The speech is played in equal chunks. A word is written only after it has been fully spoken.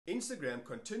Instagram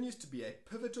continues to be a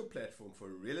pivotal platform for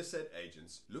real estate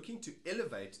agents looking to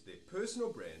elevate their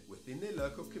personal brand within their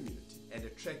local community and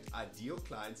attract ideal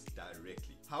clients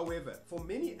directly. However, for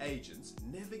many agents,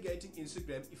 navigating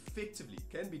Instagram effectively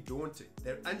can be daunting.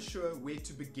 They're unsure where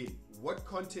to begin, what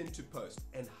content to post,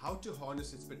 and how to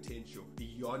harness its potential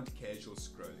beyond casual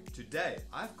scrolling. Today,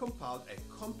 I've compiled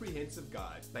a comprehensive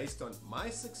guide based on my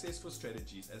successful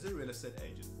strategies as a real estate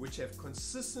agent, which have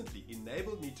consistently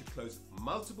enabled me to close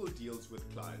multiple deals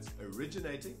with clients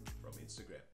originating from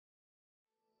Instagram.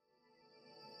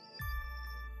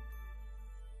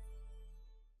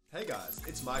 Hey guys,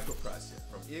 it's 𝗦𝗂𝗍 here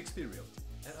from 𝗥𝗲𝗄𝗃 Realty,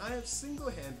 and I have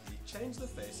single-handedly changed the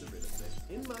face of real estate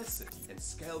in my city and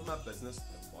scaled my business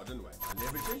the modern way by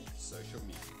leveraging social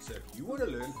media. So if you want to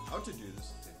learn how to do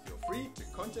this, then feel free to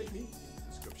contact me in the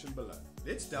description below.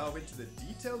 Let's delve into the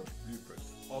detailed blueprint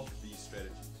of these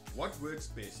strategies. What works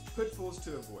best, pitfalls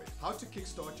to avoid, how to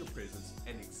kickstart your presence,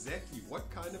 and exactly what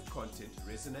kind of content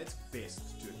resonates best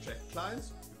to attract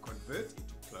clients who convert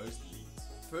into closed leads.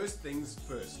 First things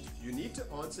first, you need to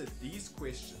answer these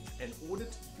questions and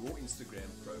audit your Instagram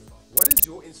profile. What does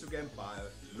your Instagram bio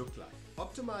look like?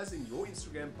 Optimizing your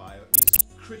Instagram bio is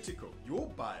critical. Your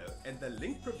bio and the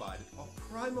link provided are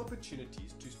prime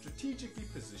opportunities to strategically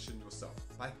position yourself.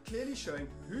 By clearly showing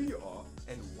who you are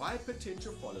and why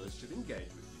potential followers should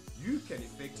engage with you, you can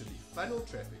effectively funnel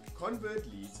traffic, convert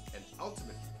leads, and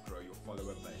ultimately grow your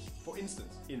follower base. For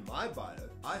instance, in my bio,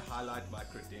 I highlight my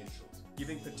credentials,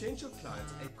 giving potential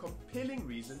clients a compelling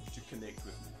reason to connect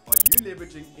with me. Are you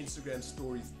leveraging Instagram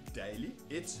stories daily?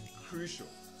 It's crucial.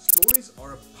 Stories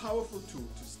are a powerful tool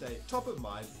to stay top of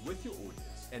mind with your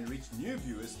audience and reach new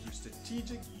viewers through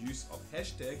strategic use of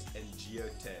hashtags and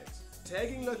geotags.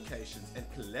 Tagging locations and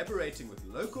collaborating with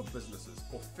local businesses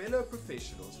or fellow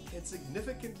professionals can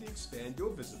significantly expand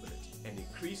your visibility and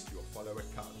increase your follower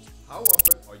count. How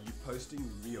often are you posting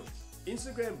Reels?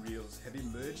 Instagram Reels have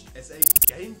emerged as a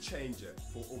game changer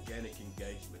for organic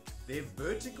engagement. Their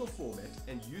vertical format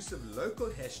and use of local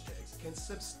hashtags can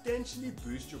substantially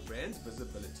boost your brand's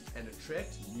visibility and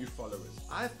attract new followers.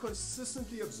 I've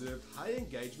consistently observed high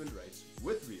engagement rates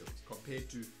with Reels compared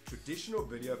to traditional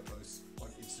video posts on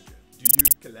Instagram. Do you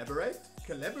collaborate?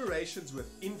 Collaborations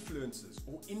with influencers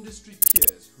or industry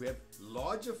peers who have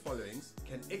larger followings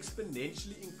can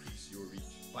exponentially increase your reach.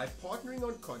 By partnering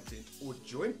on content or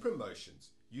joint promotions,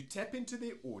 you tap into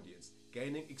their audience,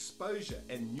 gaining exposure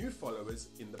and new followers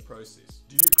in the process.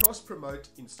 Do you cross-promote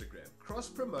Instagram?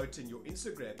 Cross-promoting your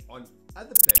Instagram on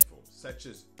other platforms such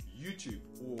as YouTube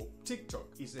or TikTok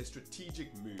is a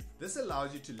strategic move. This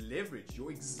allows you to leverage your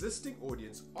existing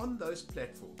audience on those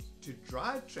platforms to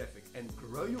drive traffic and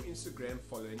grow your Instagram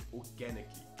following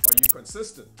organically. Are you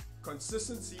consistent?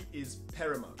 Consistency is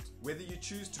paramount. Whether you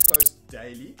choose to post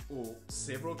daily or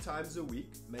several times a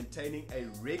week, maintaining a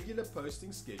regular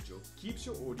posting schedule keeps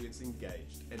your audience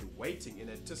engaged and waiting in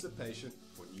anticipation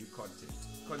for new content.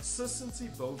 Consistency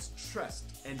builds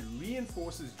trust and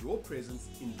reinforces your presence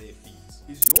in their feeds.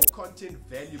 Is your content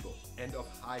valuable and of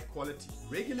high quality?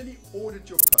 Regularly audit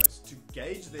your posts to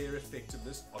gauge their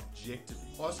effectiveness objectively.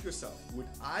 Ask yourself, would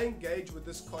I engage with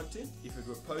this content if it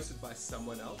were posted by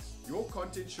someone else? Your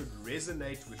content should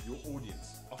resonate with your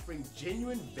audience, offering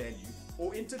genuine value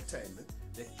or entertainment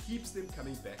that keeps them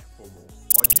coming back for more.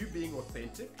 Are you being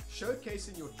authentic?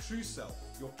 Showcasing your true self,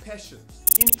 your passions,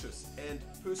 interests, and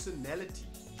personality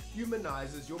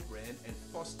humanizes your brand and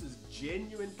fosters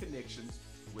genuine connections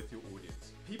with your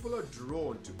audience. People are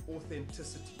drawn to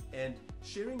authenticity, and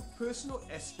sharing personal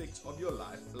aspects of your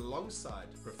life alongside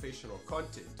professional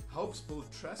content helps build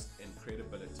trust and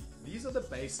credibility. These are the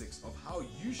basics of how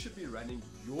you should be running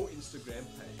your Instagram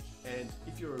page, and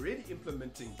if you're already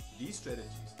implementing these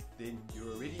strategies, then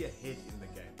you're already ahead in the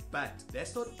game. But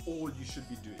that's not all you should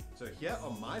be doing. So here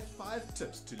are my 5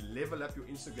 tips to level up your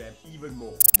Instagram even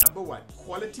more. Number 1,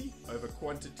 quality over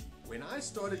quantity. When I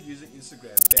started using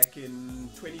Instagram back in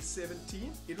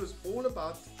 2017, it was all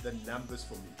about the numbers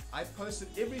for me. I posted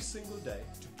every single day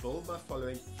to build my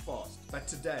following fast. But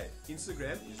today,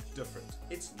 Instagram is different.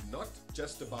 It's not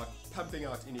just about pumping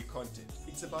out any content.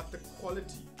 It's about the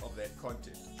quality of that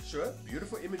content. Sure,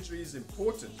 beautiful imagery is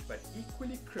important, but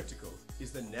equally critical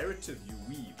is the narrative you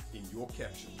weave in your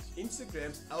captions.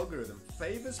 Instagram's algorithm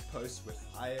favors posts with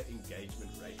higher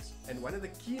engagement rates, and one of the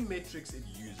key metrics it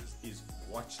uses is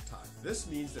watch time. This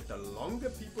means that the longer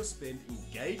people spend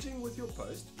engaging with your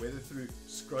post, whether through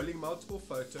scrolling multiple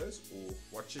photos or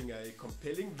watching a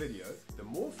compelling video, the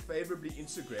more favorably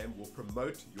Instagram will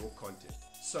promote your content.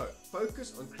 So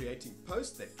focus on creating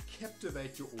posts that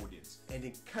captivate your audience and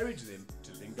encourage them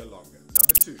to linger longer.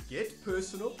 Number 2, get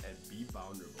personal and be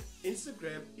vulnerable.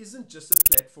 Instagram isn't just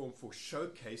a platform for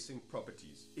showcasing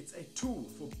properties. It's a tool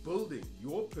for building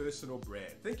your personal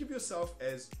brand. Think of yourself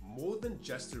as more than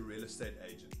just a real estate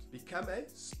agent. Become a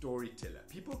storyteller.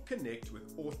 People connect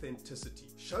with authenticity.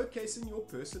 Showcasing your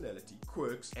personality,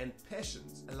 quirks, and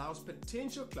passions allows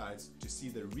potential clients to see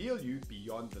the real you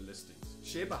beyond the listings.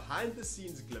 Share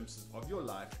behind-the-scenes glimpses of your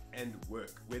life and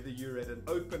work, whether you're at an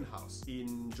open house,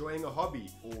 enjoying a hobby,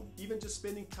 or even just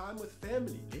spending time with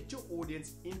family. Let your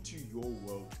audience into your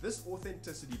world. This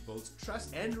authenticity builds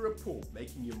trust and rapport,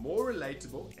 making you more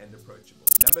relatable and approachable.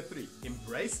 Number 3,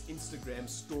 embrace Instagram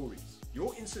stories.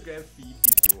 Your Instagram feed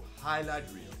is your highlight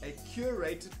reel, a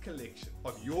curated collection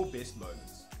of your best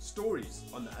moments. Stories,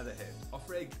 on the other hand,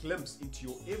 offer a glimpse into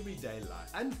your everyday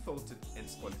life, unfiltered and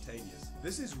spontaneous.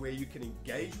 This is where you can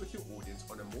engage with your audience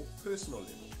on a more personal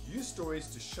level. Use stories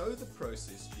to show the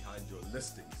process behind your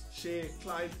listings, share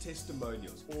client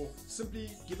testimonials, or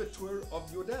simply give a tour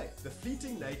of your day. The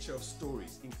fleeting nature of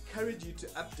stories encourage you to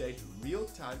update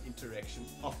real-time interaction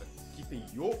often, keeping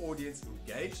your audience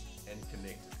engaged and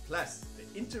connected. Plus,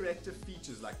 the interactive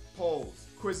features like polls,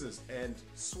 quizzes, and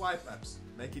swipe-ups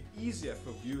make it easier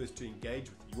for viewers to engage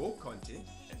with your content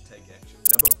and take action.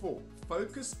 Number 4,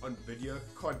 focus on video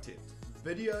content.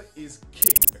 Video is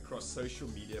king across social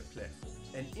media platforms,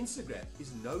 and Instagram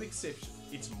is no exception.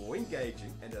 It's more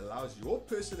engaging and allows your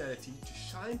personality to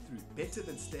shine through better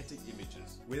than static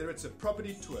images. Whether it's a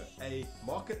property tour, a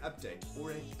market update,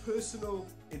 or a personal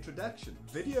introduction,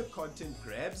 video content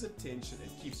grabs attention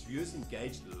and keeps viewers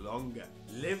engaged longer.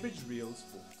 Leverage Reels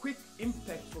for quick,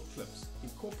 impactful clips.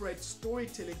 Incorporate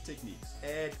storytelling techniques.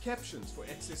 Add captions for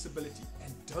accessibility.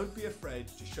 And don't be afraid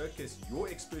to showcase your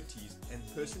expertise and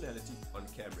personality on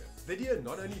camera. Video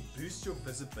not only boosts your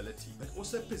visibility, but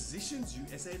also positions you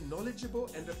as a knowledgeable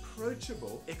and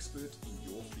approachable expert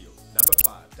in your field. Number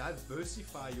 5,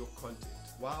 diversify your content.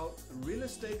 While real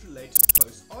estate related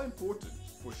posts are important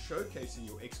for showcasing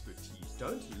your expertise,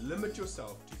 don't limit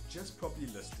yourself to just property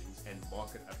listings and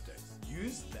market updates.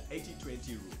 Use the 80-20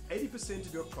 rule. 80%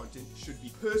 of your content should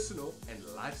be personal and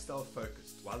lifestyle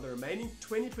focused, while the remaining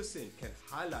 20% can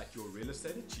highlight your real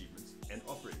estate achievements and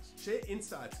offerings. Share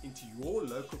insights into your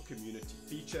local community,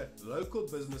 feature local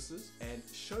businesses, and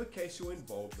showcase your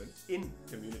involvement in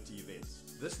community events.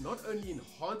 This not only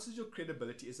enhances your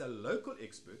credibility as a local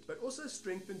expert, but also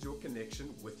strengthens your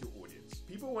connection with your audience.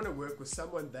 People want to work with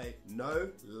someone they know,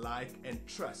 like, and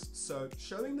trust, so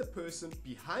showing the person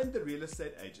behind the real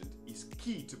estate agent is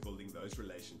key to building those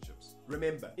relationships.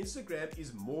 Remember, Instagram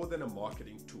is more than a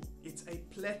marketing tool. It's a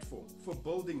platform for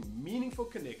building meaningful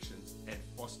connections and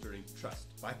fostering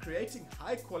trust. By creating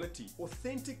high-quality,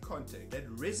 authentic content that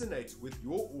resonates with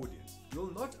your audience,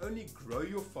 you'll not only grow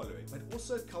your following, but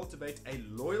also cultivate a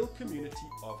loyal community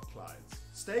of clients.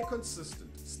 Stay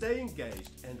consistent, stay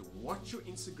engaged, and watch your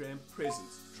Instagram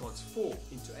presence transform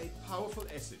into a powerful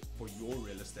asset for your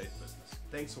real estate business.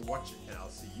 Thanks for watching, and I'll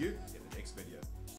see you in the next video.